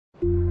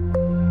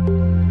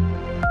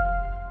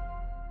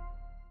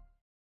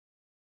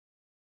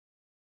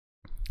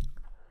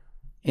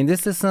In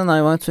this lesson,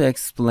 I want to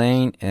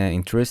explain an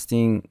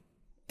interesting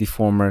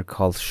deformer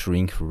called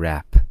shrink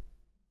wrap.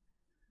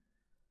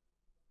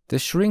 The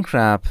shrink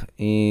wrap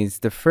is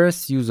the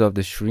first use of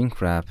the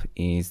shrink wrap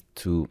is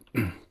to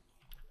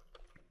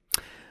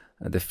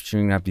the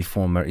shrink wrap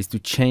deformer is to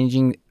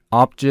changing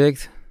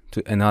object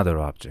to another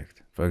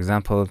object. For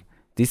example,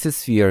 this is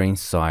sphere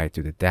inside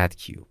to that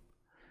cube.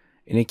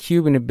 In a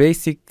cube, in a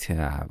basic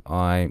tab,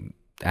 I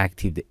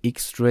activate the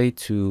X-ray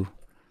to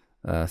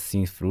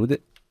see through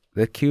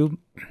the cube,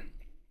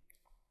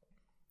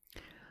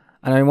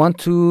 and I want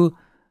to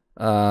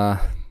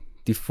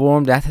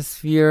deform that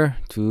sphere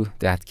to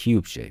that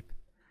cube shape.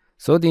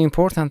 So the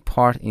important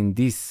part in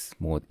this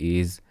mode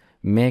is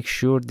make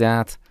sure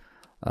that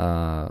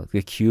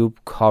the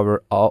cube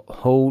cover a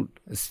whole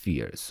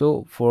sphere.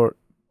 So for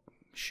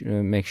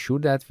make sure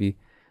that we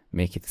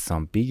make it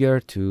some bigger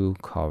to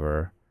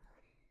cover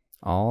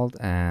all,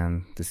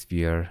 and the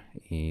sphere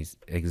is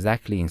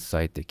exactly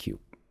inside the cube.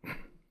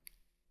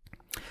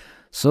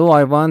 So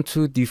I want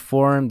to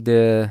deform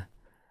the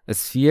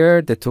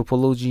sphere, the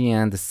topology,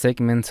 and the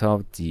segment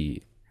of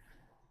the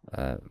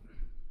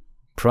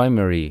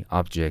primary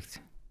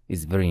object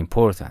is very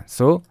important.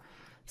 So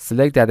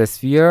select that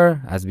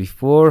sphere as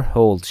before,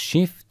 hold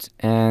shift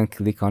and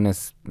click on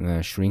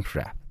a shrink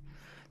wrap.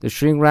 The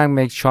shrink wrap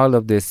makes child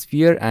of the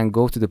sphere and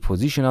go to the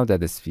position of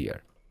that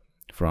sphere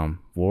from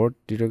word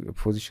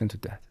position to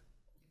that.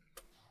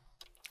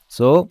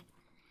 So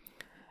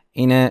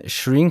in a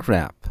shrink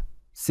wrap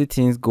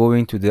settings,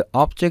 going to the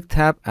object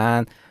tab,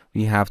 and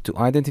we have to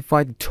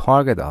identify the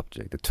target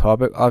object. The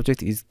target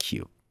object is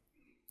cube.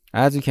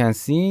 As you can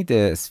see,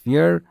 the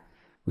sphere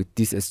with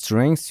these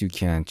strings, you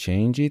can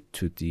change it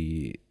to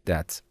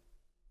that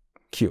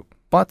cube.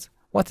 But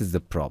what is the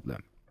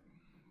problem?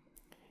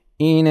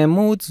 In a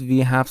mode, we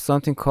have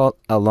something called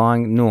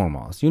align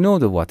normals. You know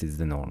what is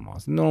the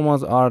normals.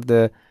 Normals are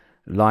the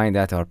line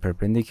that are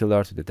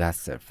perpendicular to that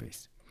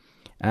surface.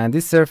 And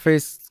this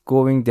surface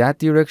going that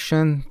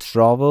direction,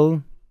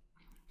 travel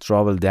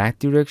that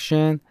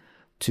direction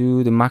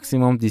to the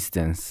maximum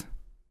distance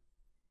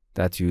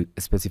that you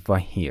specify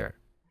here.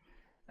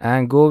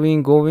 And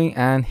going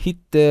and hit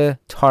the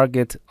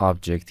target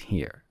object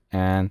here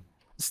and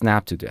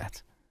snap to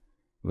that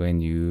when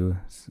you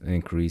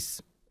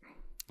increase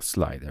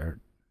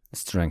strength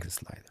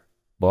slider.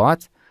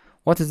 But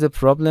what is the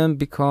problem?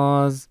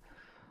 Because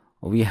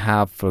we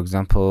have, for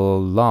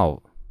example,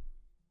 low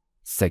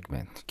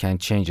segment can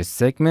change a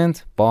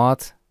segment,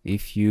 but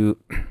if you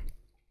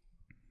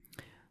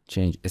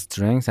change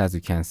strength, as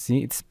you can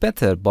see, it's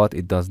better, but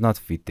it does not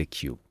fit the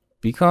cube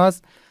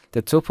because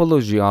the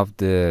topology of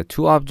the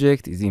two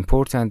objects is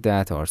important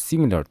that are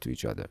similar to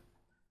each other.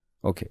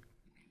 Okay,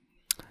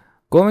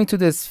 going to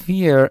the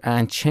sphere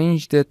and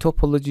change the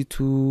topology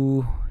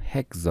to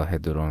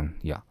hexahedron.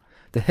 Yeah,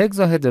 the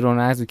hexahedron,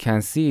 as you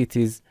can see, it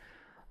is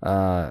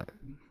the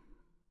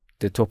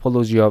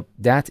topology of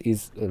that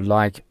is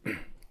like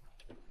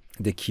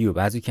the cube.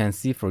 As you can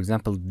see, for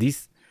example,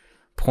 this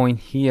point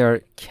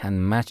here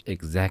can match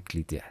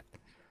exactly that.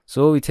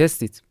 So we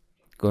test it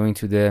going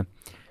to the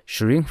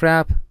shrink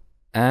wrap,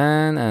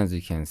 and as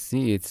you can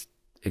see, it's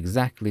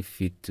exactly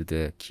fit to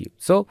the cube.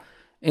 So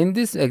in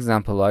this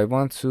example, I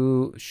want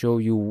to show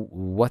you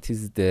what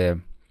is the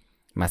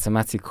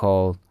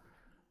mathematical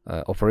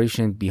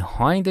operation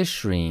behind the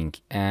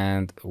shrink,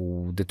 and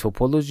the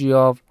topology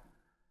of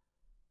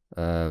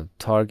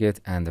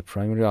target and the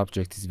primary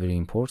object is very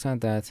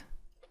important that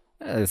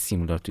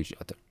similar to each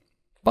other.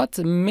 But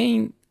the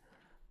main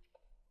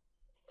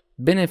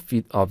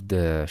benefit of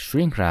the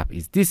shrink wrap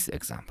is this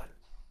example.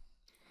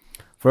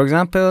 For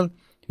example,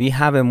 we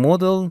have a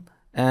model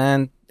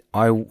and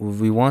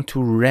we want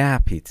to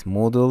wrap it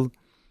model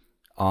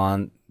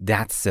on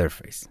that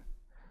surface.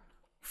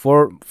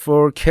 For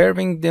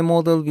curving the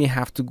model, we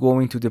have to go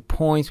into the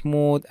point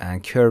mode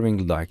and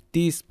curving like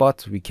this,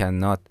 but we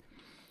cannot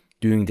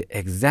doing the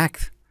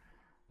exact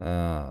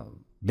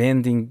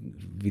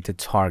bending with a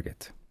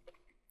target.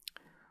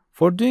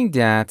 For doing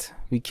that,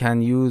 we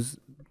can use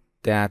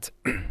that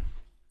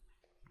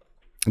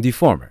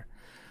deformer.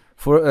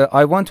 For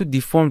I want to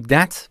deform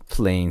that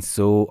plane,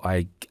 so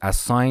I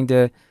assign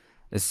the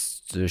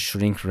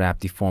shrink wrap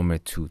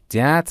deformer to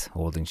that,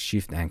 holding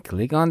shift and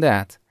click on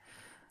that,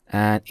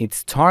 and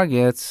its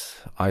target,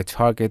 I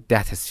target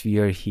that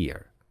sphere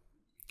here.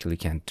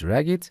 Click and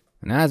drag it,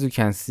 and as you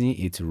can see,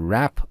 it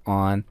wrap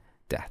on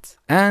that.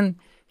 And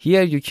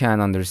here you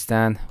can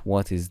understand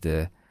what is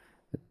the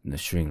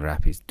shrink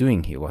wrap is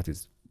doing here. What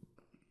is,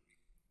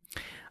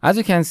 as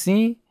you can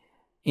see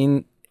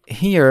in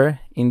here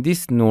in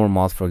this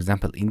normal, for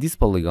example, in this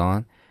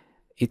polygon,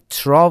 it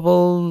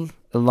travel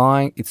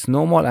along its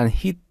normal and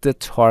hit the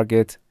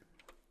target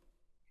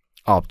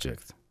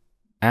object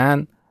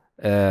and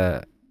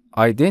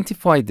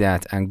identify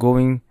that and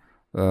going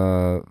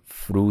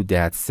through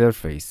that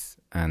surface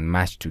and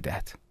match to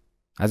that.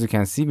 As you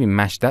can see, we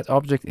match that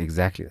object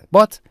exactly.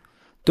 But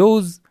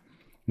those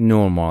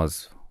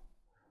normals,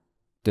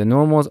 the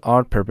normals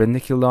are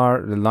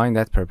perpendicular, the line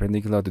that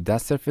perpendicular to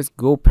that surface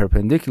go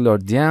perpendicular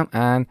them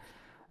and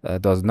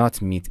does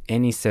not meet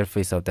any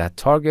surface of that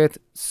target,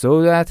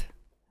 so that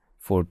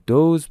for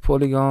those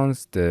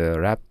polygons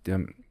the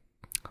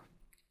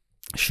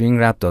shrink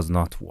wrap does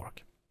not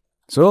work.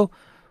 So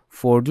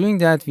for doing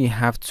that, we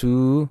have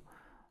to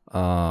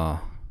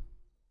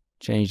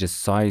change the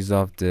size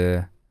of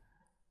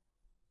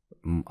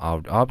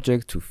our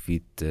object to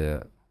fit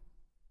the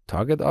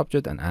target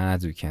object, and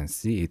as you can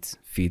see, it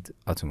fit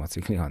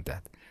automatically on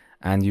that.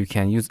 And you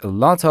can use a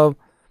lot of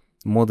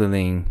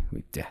modeling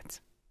with that.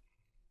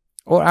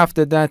 Or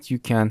after that, you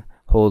can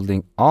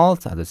holding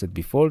Alt, as I said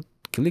before,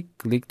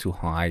 click to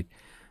hide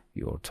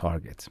your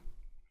target.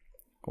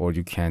 Or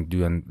you can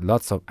do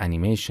lots of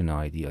animation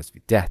ideas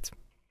with that.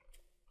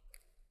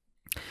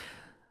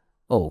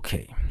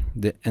 Okay,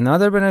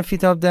 another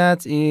benefit of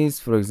that is,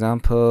 for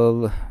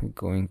example,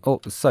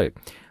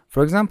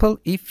 for example,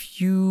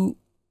 if you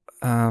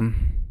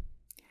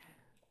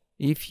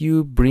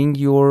bring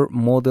your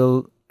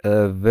model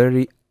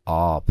very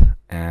up,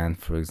 and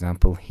for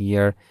example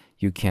here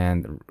you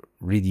can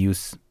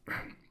reduce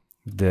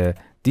the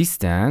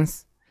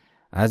distance,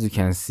 as you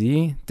can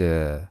see,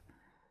 the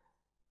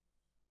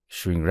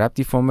shrink wrap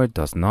deformer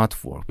does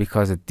not work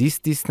because this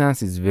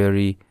distance is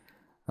very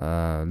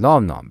low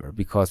number,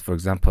 because for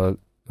example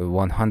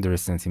 100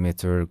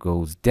 centimeter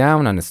goes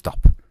down and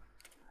stop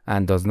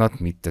and does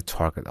not meet the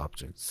target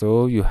object.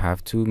 So you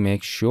have to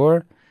make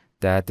sure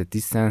that the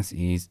distance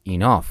is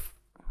enough.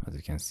 As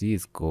you can see,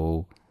 it's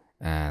go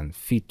and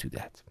fit to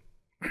that.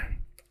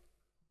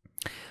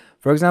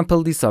 For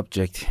example, this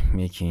object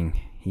making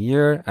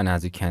here, and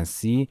as you can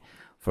see,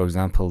 for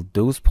example,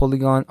 those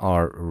polygons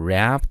are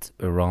wrapped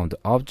around the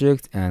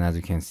object, and as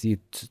you can see,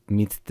 it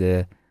meets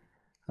the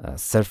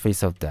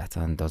surface of that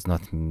and does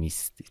not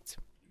miss it.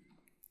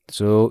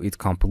 So it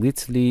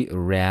completely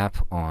wrap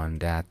on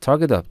that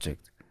target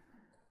object.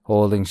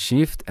 Holding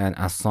Shift and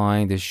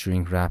assign the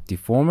shrink wrap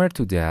deformer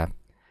to that,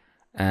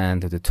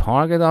 and to the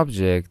target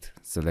object,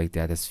 select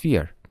that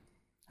sphere.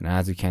 And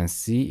as you can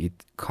see,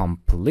 it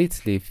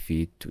completely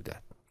fit to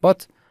that.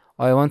 But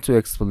I want to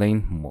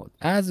explain mode.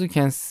 As you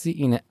can see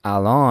in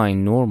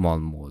align normal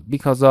mode,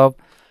 because of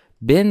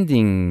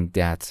bending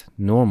that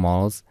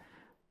normals,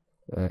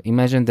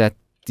 imagine that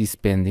this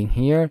bending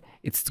here,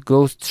 it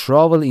goes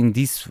travel in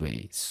this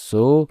way.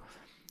 So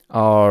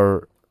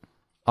our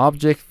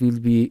object will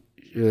be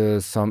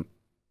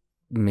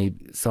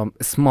maybe some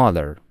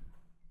smaller.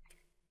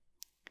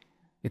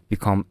 It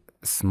become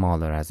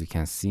smaller, as you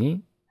can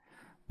see.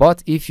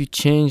 But if you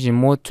change the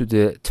mode to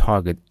the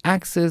target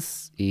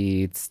axis,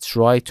 it's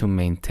try to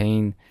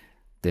maintain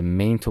the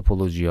main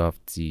topology of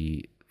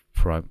the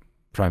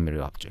primary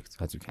object,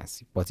 as you can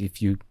see. But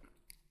if you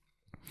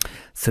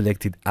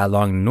select it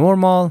along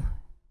normal,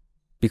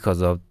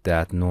 because of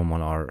that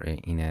normal are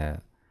in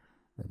a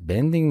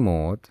bending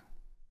mode,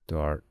 they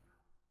are,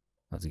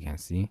 as you can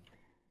see,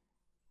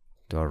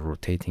 they are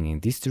rotating in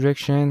this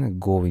direction,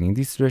 going in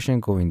this direction,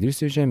 going in this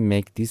direction,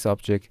 make this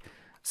object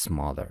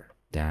smaller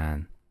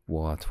than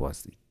what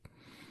was it.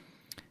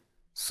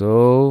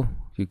 So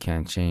you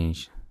can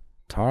change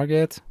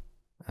target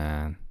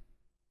and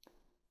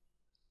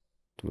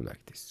do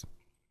like this.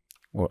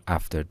 Or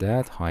after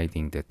that,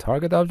 hiding the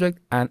target object,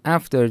 and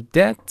after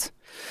that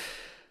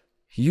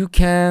you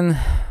can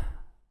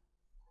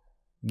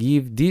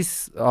give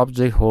this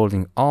object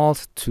holding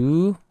Alt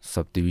to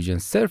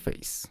subdivision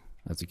surface.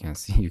 As you can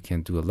see, you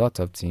can do a lot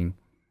of things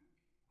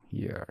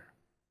here.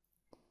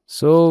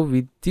 So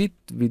with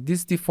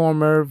this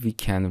deformer, we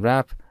can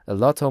wrap a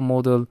lot of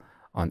model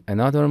on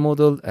another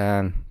model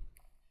and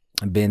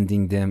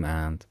bending them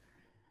and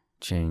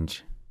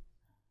change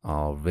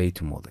our way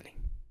to modeling.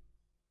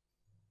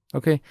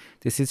 Okay,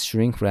 this is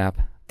shrink wrap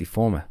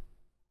deformer.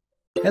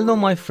 Hello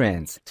my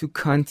friends, to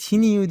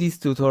continue these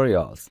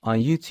tutorials on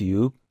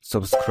YouTube,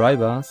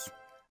 subscribe us,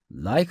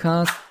 like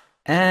us,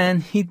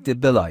 and hit the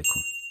bell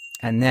icon.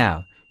 And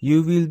now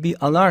you will be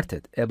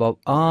alerted about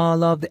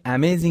all of the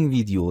amazing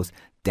videos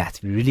that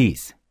we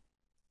release.